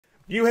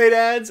You hate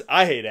ads?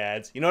 I hate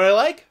ads. You know what I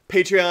like?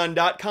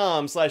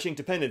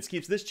 Patreon.com/inkdependence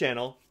keeps this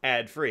channel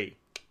ad-free.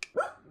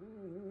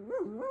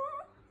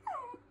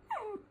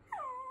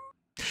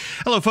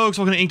 Hello folks,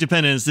 welcome to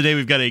Inkdependence. Today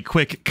we've got a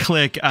quick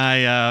click.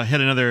 I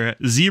had another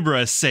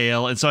Zebra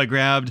sale, and so I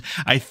grabbed,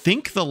 I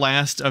think, the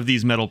last of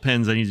these metal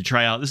pens I need to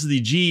try out. This is the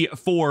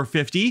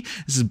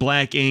G-450. This is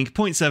black ink,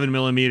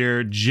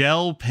 0.7mm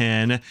gel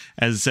pen,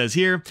 as it says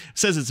here. It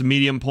says it's a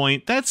medium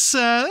point. That's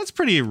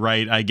pretty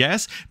right, I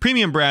guess.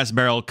 Premium brass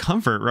barrel,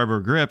 comfort rubber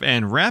grip,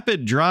 and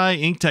rapid dry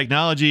ink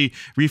technology,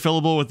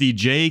 refillable with the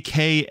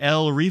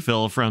JKL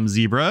refill from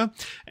Zebra.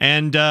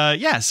 And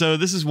yeah, so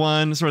this is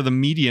one, sort of the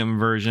medium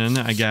version,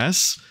 I guess,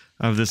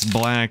 of this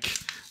black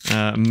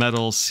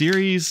metal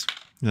series.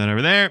 That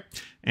over there.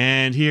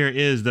 And here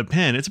is the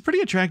pen. It's a pretty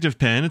attractive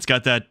pen. It's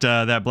got that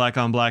that black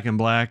on black and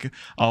black,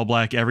 all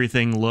black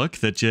everything look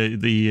that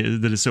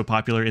is so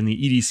popular in the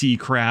EDC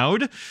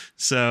crowd.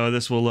 So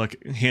this will look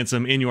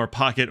handsome in your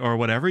pocket or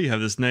whatever. You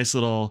have this nice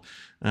little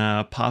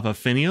pop of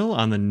finial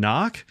on the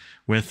knock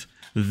with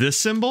this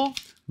symbol.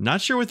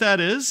 Not sure what that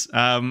is.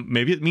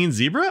 Maybe it means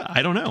zebra.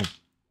 I don't know.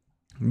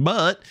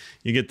 But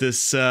you get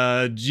this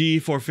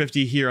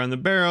G-450 here on the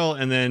barrel,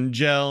 and then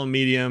gel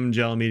medium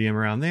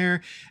around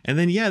there. And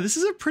then, yeah, this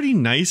is a pretty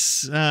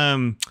nice,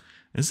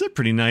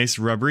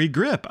 rubbery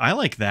grip. I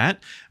like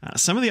that.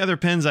 Some of the other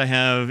pens I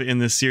have in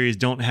this series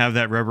don't have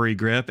that rubbery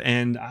grip,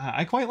 and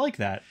I quite like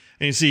that.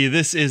 And you see,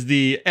 this is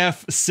the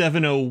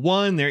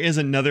F701. There is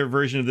another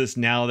version of this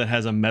now that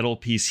has a metal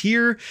piece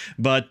here,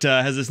 but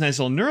has this nice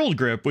little knurled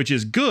grip, which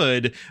is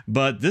good.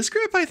 But this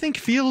grip, I think,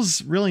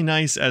 feels really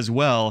nice as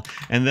well.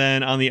 And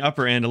then on the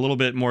upper end, a little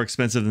bit more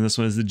expensive than this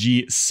one, is the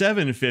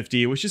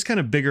G750, which is kind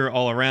of bigger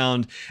all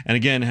around. And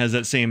again, has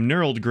that same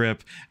knurled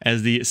grip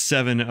as the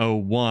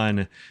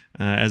 701.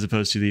 As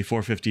opposed to the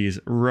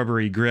 450's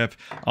rubbery grip.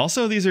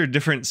 Also, these are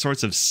different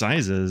sorts of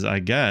sizes, I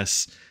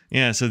guess.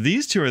 Yeah, so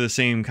these two are the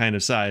same kind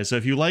of size. So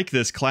if you like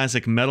this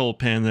classic metal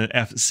pen, the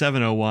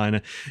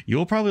F701,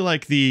 you'll probably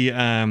like the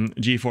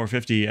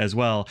G450 as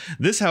well.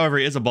 This, however,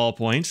 is a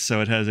ballpoint, so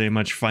it has a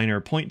much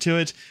finer point to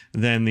it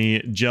than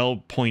the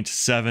gel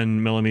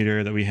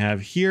 0.7mm that we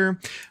have here.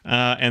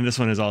 And this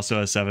one is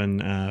also a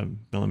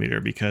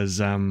 7mm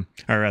because, or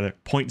rather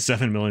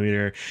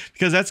 0.7mm,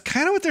 because that's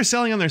kind of what they're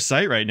selling on their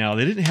site right now.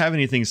 They didn't have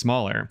anything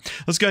smaller.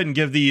 Let's go ahead and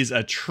give these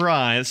a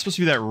try. It's supposed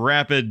to be that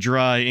rapid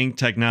dry ink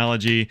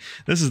technology.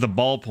 This is the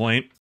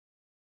ballpoint.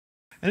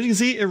 As you can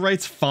see, it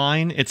writes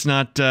fine. It's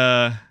not, you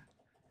know,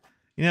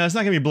 it's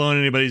not going to be blowing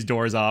anybody's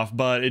doors off,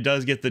 but it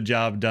does get the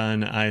job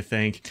done, I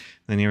think.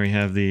 Then here we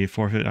have the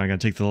 450. I got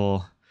to take the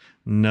little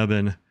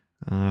nubbin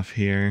off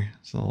here.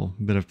 It's a little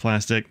bit of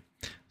plastic.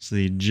 So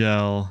the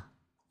gel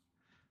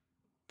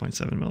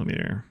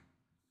 0.7mm.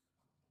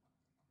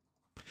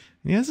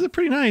 Yeah, this is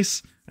pretty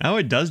nice. Oh,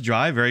 it does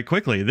dry very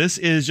quickly. This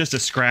is just a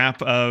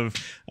scrap of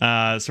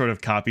sort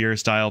of copier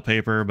style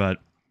paper, but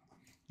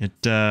it,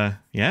 yeah,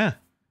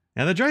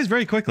 that dries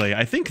very quickly.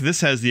 I think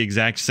this has the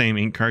exact same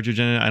ink cartridge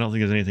in it. I don't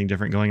think there's anything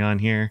different going on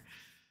here.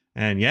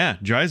 And yeah,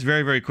 dries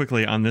very, very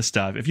quickly on this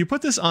stuff. If you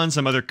put this on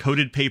some other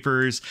coated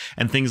papers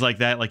and things like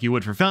that, like you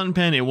would for fountain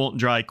pen, it won't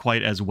dry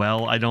quite as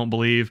well, I don't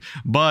believe.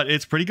 But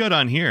it's pretty good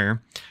on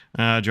here.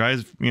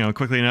 Dries, you know,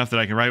 quickly enough that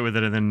I can write with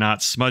it and then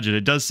not smudge it.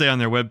 It does say on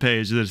their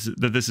webpage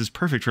that this is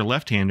perfect for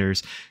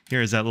left-handers. Here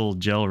is that little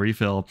gel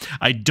refill.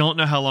 I don't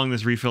know how long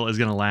this refill is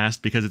going to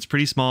last because it's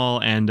pretty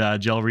small, and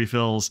gel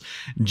refills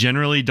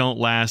generally don't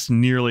last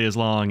nearly as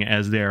long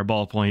as their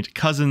ballpoint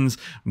cousins,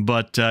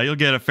 but you'll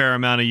get a fair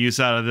amount of use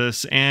out of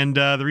this, and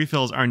the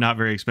refills are not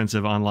very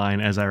expensive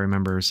online, as I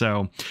remember,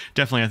 so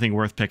definitely, I think,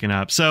 worth picking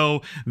up.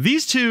 So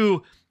these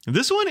two...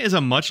 This one is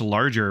a much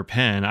larger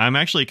pen. I'm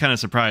actually kind of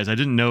surprised. I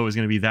didn't know it was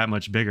going to be that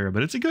much bigger,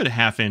 but it's a good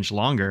 ½ inch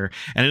longer,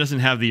 and it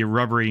doesn't have the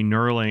rubbery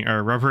knurling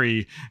or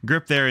rubbery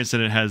grip there. Instead,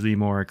 it has the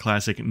more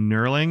classic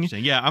knurling.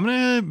 Yeah, I'm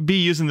going to be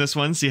using this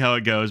one, see how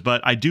it goes,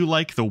 but I do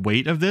like the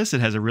weight of this. It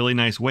has a really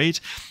nice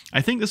weight.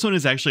 I think this one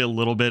is actually a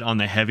little bit on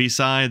the heavy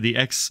side. The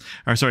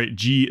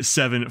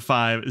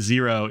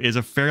G750 is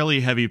a fairly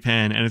heavy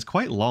pen, and it's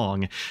quite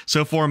long.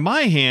 So for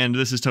my hand,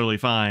 this is totally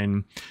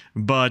fine.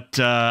 But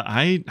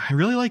I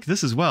really like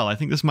this as well. I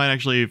think this might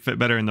actually fit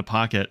better in the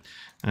pocket,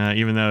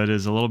 even though it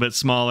is a little bit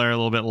smaller, a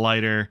little bit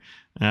lighter.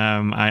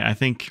 I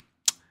think,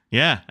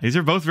 yeah, these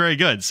are both very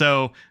good.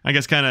 So I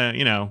guess kind of,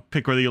 you know,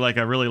 pick whether you like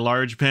a really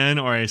large pen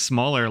or a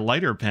smaller,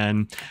 lighter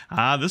pen.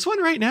 This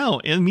one right now,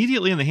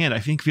 immediately in the hand, I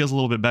think feels a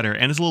little bit better,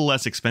 and it's a little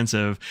less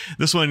expensive.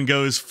 This one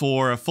goes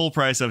for a full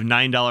price of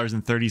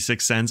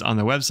 $9.36 on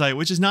the website,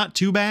 which is not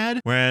too bad.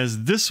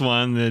 Whereas this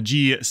one, the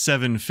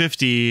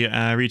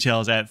G750,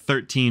 retails at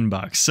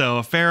 $13. So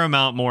a fair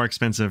amount more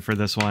expensive for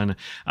this one.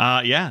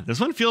 Yeah, this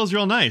one feels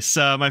real nice.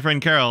 My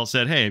friend Carol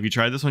said, "Hey, have you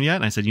tried this one yet?"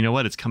 And I said, "You know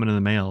what? It's coming in the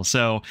mail."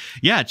 So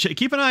yeah,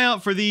 keep an eye eye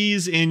out for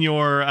these in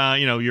your,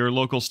 you know, your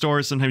local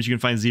stores. Sometimes you can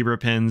find zebra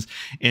pins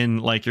in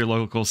like your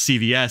local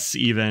CVS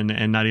even,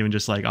 and not even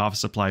just like office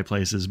supply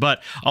places.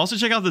 But also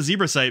check out the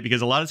Zebra site,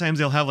 because a lot of times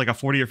they'll have like a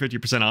 40 or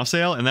 50% off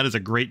sale, and that is a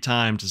great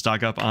time to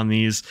stock up on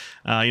these,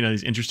 you know,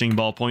 these interesting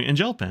ballpoint and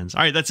gel pens.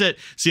 All right, that's it.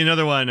 See you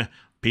another one.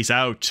 Peace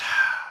out.